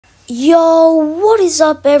Yo, what is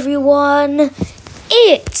up everyone?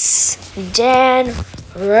 It's Dan,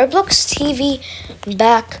 Roblox TV,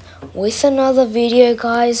 back with another video,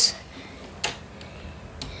 guys.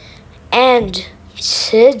 And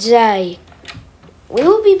today we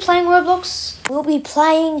will be playing Roblox. We'll be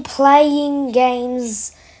playing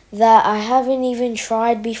games that I haven't even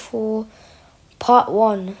tried before. Part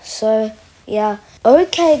 1. So yeah.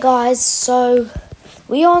 Okay guys, so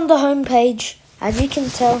we are on the home page. As you can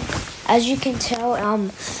tell,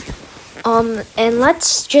 and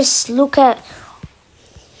let's just look at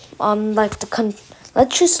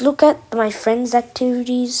let's just look at my friends'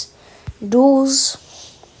 activities, duels.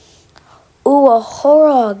 Ooh, a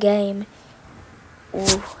horror game.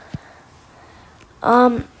 Ooh.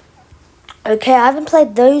 Okay, I haven't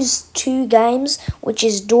played those two games, which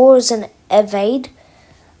is Doors and Evade.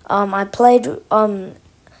 I played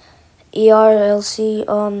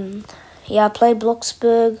ERLC. Yeah, I played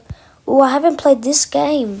Bloxburg. Ooh, I haven't played this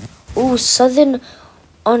game. Ooh, Southern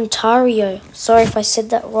Ontario. Sorry if I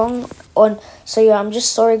said that wrong. So yeah, I'm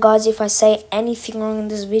just sorry guys if I say anything wrong in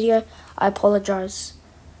this video. I apologize.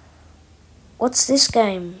 What's this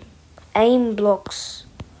game? Aim Blocks.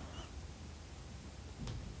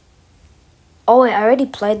 Oh wait, I already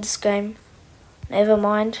played this game. Never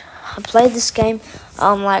mind. I played this game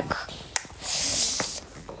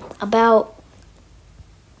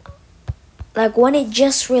like when it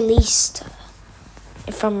just released,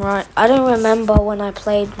 if I'm right. I don't remember when I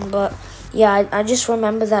played, but yeah, I just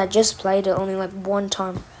remember that I just played it only like one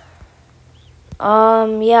time.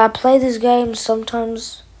 Yeah, I play this game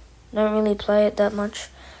sometimes. Don't really play it that much.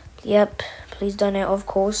 Yep, please donate, of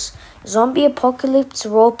course. Zombie Apocalypse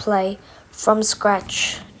Roleplay from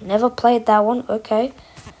scratch. Never played that one, okay.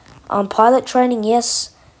 Pilot Training,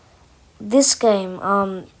 yes. This game,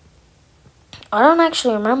 I don't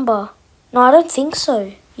actually remember. No, I don't think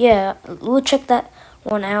so. Yeah, we'll check that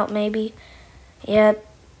one out maybe. Yep.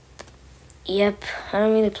 I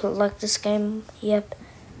don't really like this game. Yep.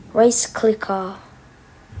 Race Clicker.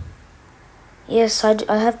 Yes, I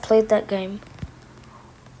have played that game.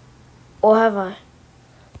 Or have I?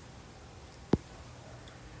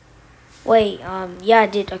 Wait, yeah, I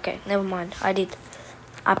did. Okay, never mind. I did.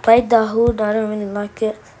 I played the Hood. I don't really like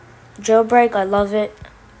it. Jailbreak, I love it.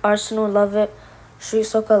 Arsenal, love it. Street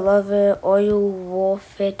Soccer, love it. Oil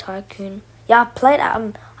Warfare Tycoon. Yeah,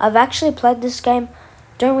 I've actually played this game.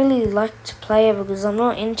 Don't really like to play it because I'm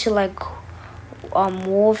not into like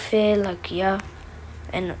warfare, like yeah.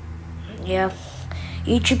 And yeah.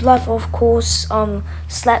 YouTube Life, of course.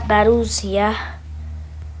 Slap Battles, yeah.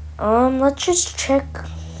 Let's just check.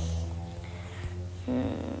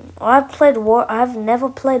 I've never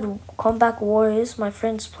played Combat Warriors. My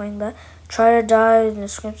friend's playing that. Try to Die in the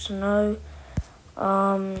scripts, no.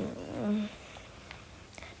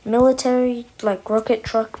 Military, like Rocket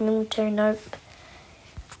Truck, military, nope.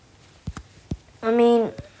 I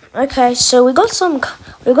mean, okay, so we got some,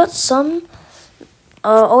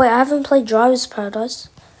 oh wait, I haven't played Driver's Paradise.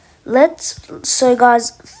 So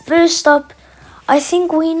guys, first up, I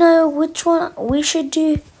think we know which one we should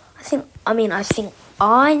do. I think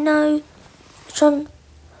I know which one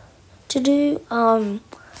to do.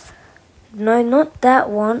 No, not that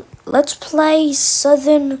one. Let's play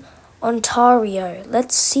Southern Ontario.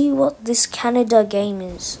 Let's see what this Canada game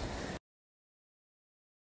is.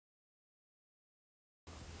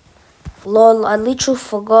 Lol, I literally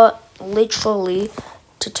forgot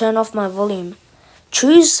to turn off my volume.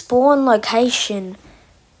 Choose spawn location.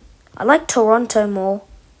 I like Toronto more.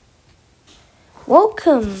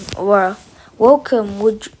 Welcome, oh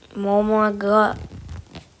my god.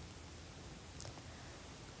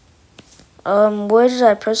 Where did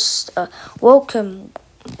I press? Welcome.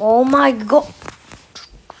 Oh my god.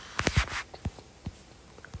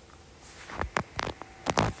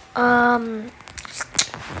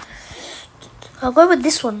 I'll go with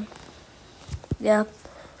this one. Yeah.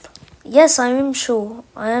 Yes, I am sure.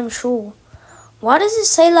 Why does it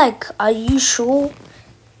say like, are you sure?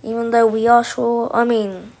 Even though we are sure. I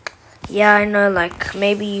mean, yeah, I know, like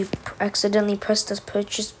maybe you accidentally pressed this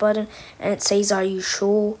purchase button and it says, are you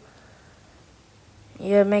sure?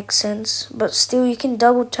 Yeah, it makes sense. But still, you can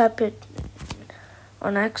double tap it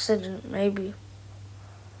on accident, maybe.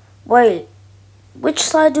 Wait, which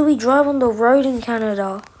side do we drive on the road in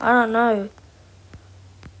Canada? I don't know.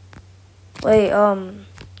 Wait,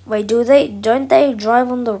 don't they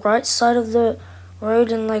drive on the right side of the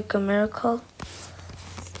road in like America?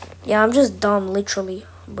 Yeah, I'm just dumb, literally,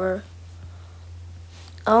 bro.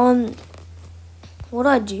 What'd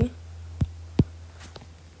I do?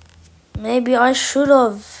 Maybe I should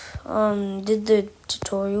have did the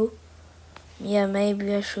tutorial. Yeah,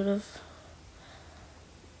 maybe I should have.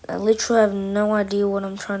 I literally have no idea what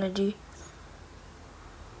I'm trying to do.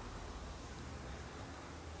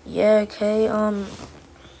 Yeah, okay,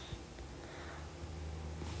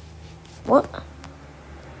 what?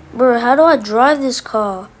 Bro, how do I drive this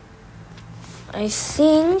car? I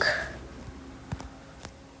think...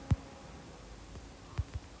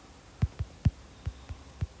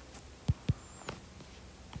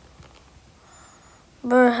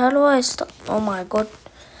 Bro, how do I stop? Oh my god.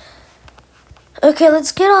 Okay,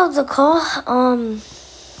 let's get out of the car.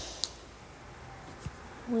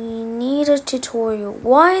 We need a tutorial.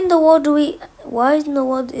 Why in the world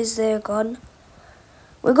is there a gun?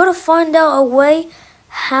 We gotta find out a way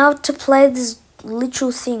how to play this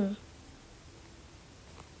literal thing.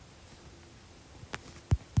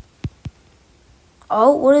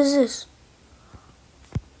 Oh, what is this?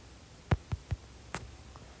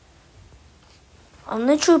 I'm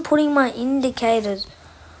literally putting my indicators.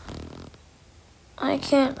 Why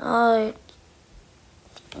can't I?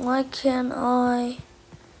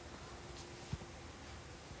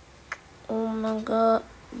 Oh my god,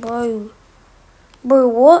 bro. Bro,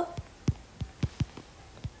 what?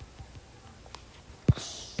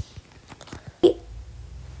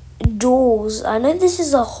 Doors. I know this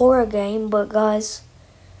is a horror game, but guys,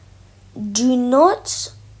 do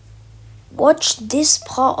not watch this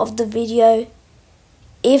part of the video.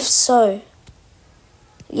 If so,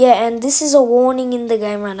 yeah, and this is a warning in the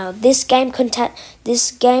game right now. This game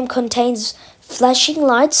contains flashing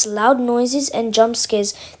lights, loud noises, and jump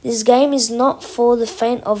scares. This game is not for the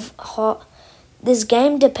faint of heart. This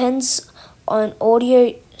game depends on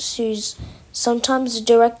audio cues, sometimes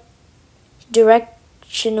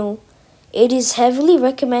directional. It is heavily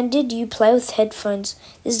recommended you play with headphones.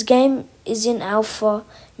 This game is in alpha.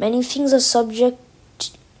 Many things are subject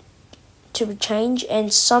to change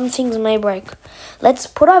and some things may break. Let's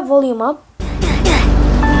put our volume up.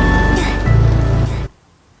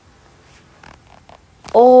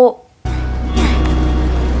 Or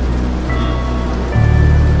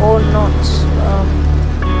not.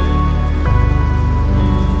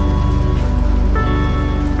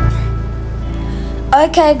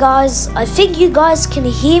 Okay guys, I think you guys can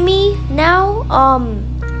hear me now. I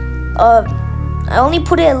only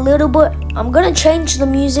put it a little bit. I'm gonna change the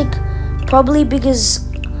music probably because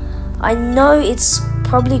I know it's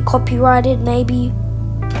probably copyrighted, maybe,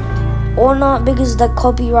 or not, because the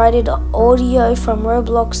copyrighted audio from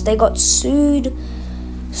Roblox, they got sued,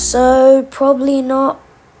 so probably not.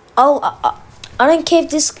 I don't care if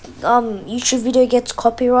this YouTube video gets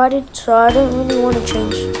copyrighted, so I don't really want to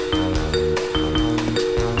change.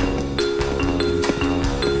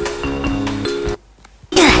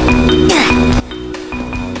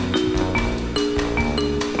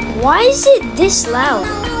 Why is it this loud?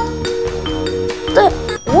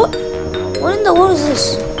 What in the world is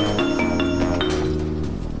this?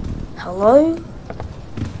 Hello?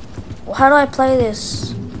 How do I play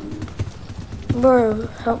this? Bro,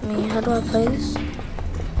 help me. How do I play this?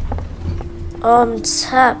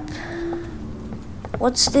 Tap.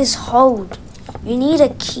 What's this? Hold. You need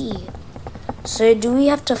a key. So do we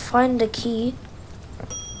have to find the key?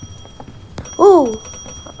 Oh,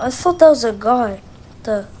 I thought that was a guy.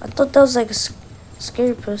 I thought that was like a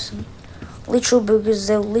scary person. Literal because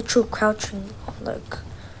they're literal crouching, like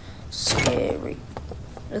scary.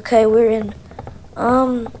 Okay, we're in.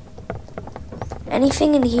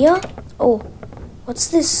 Anything in here? Oh, what's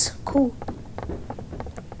this? Cool.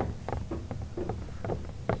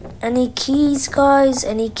 Any keys, guys?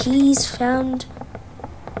 Any keys found?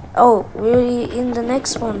 Oh, we're in the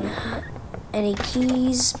next one. Any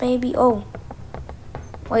keys, maybe? Oh,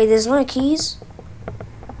 wait, there's no keys?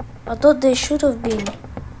 I thought there should have been.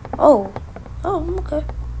 Oh, okay.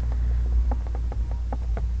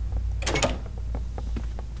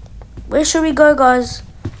 Where should we go, guys?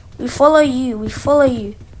 We follow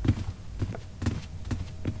you.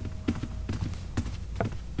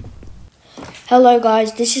 Hello,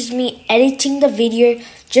 guys. This is me editing the video.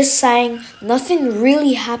 Just saying, nothing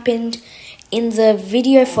really happened in the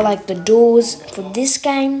video for like the doors for this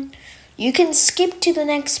game. You can skip to the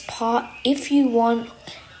next part if you want.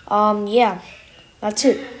 Yeah, that's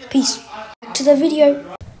it. Peace. Back to the video.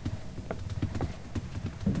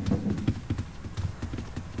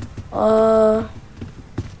 I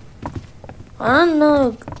don't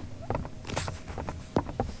know.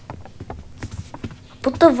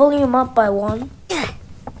 Put the volume up by 1.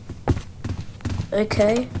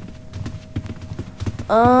 Okay.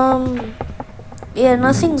 Yeah,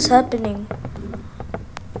 nothing's happening.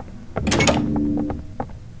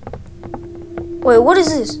 Wait, what is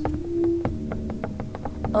this?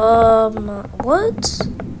 What?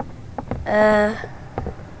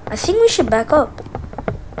 I think we should back up.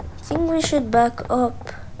 I think we should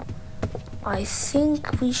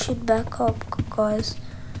back up, guys.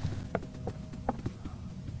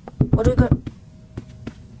 What do we got?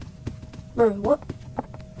 Bro, what?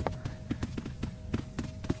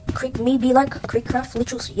 Me be like Creekcraft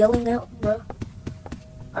literally yelling out, bro.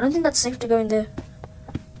 I don't think that's safe to go in there.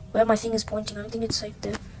 Where my thing is pointing, I don't think it's safe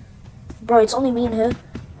there. Bro, it's only me and her.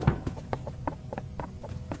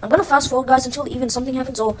 I'm gonna fast forward, guys, until even something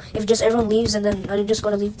happens, or if just everyone leaves and then I just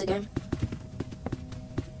gotta leave the game.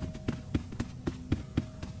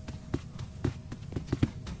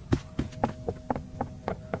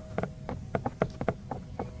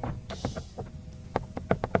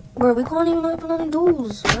 Bro, we can't even open any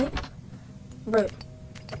doors, right? Bro.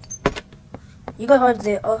 You go hide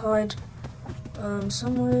there, I'll hide.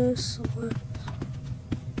 Somewhere.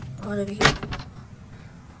 Hide over here.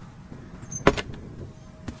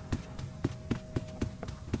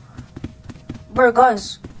 Bro,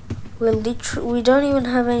 guys. We don't even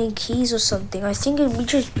have any keys or something. I think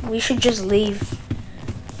we should just leave.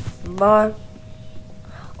 Bye.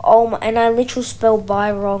 Oh, and I literally spelled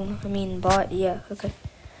bye wrong. I mean, bye, yeah, okay.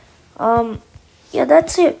 Yeah,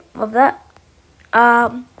 that's it of that.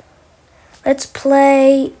 Let's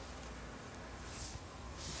play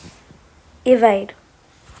Evade.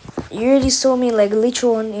 You already saw me like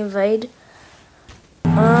literal on Evade.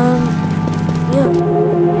 Yeah.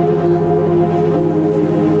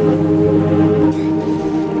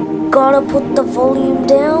 Gotta put the volume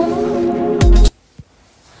down.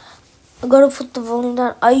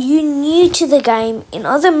 Are you new to the game? In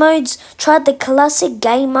other modes, try the classic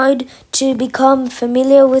game mode to become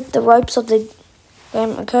familiar with the ropes of the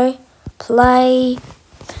game, okay? Play.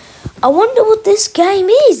 I wonder what this game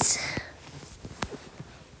is.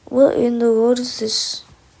 What in the world is this?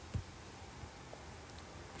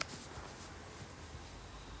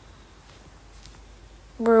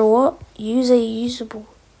 Bro, what? Use a usable.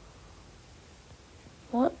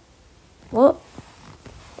 What?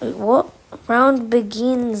 Wait, what? Round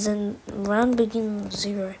begins 0.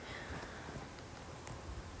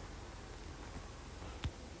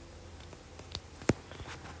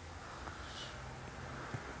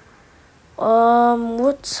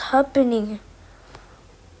 What's happening?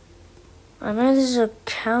 I know there's a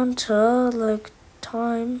counter, like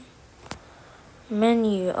time.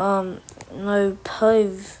 Menu, no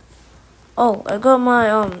pove. Oh, I got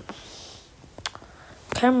my,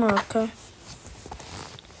 camera, okay.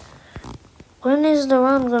 When is the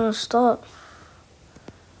round gonna start?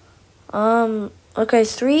 Okay,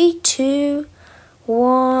 3, 2,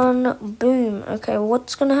 1, boom. Okay,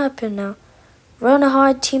 what's gonna happen now? Run,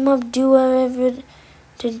 hide, team up, do whatever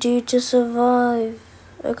to do to survive.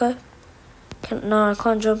 Okay. No, I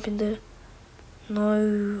can't jump in there.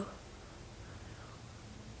 No.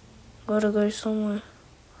 Gotta go somewhere.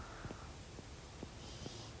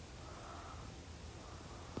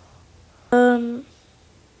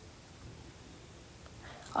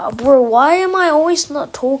 Bro, why am I always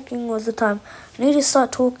not talking all the time? I need to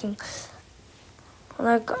start talking.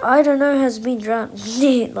 Like, I don't know, has been drowned.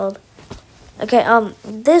 Lol. Okay,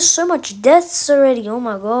 there's so much deaths already. Oh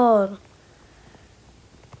my god.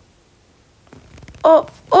 Oh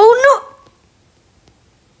no!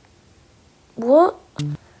 What?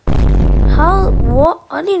 How? What?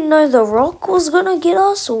 I didn't know the rock was gonna get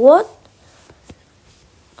us. What?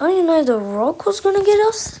 I didn't know the rock was gonna get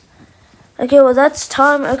us. Okay, well that's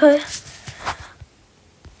time. Okay.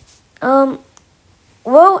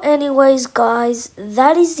 Well, anyways, guys,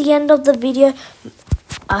 that is the end of the video.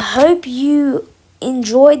 I hope you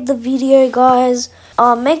enjoyed the video, guys.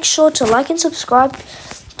 Make sure to like and subscribe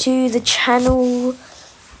to the channel,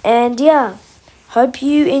 and yeah, hope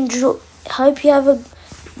you have a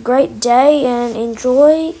great day and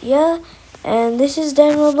enjoy. Yeah, and this is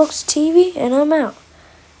Dan ROBLOX TV, and I'm out.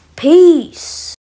 Peace.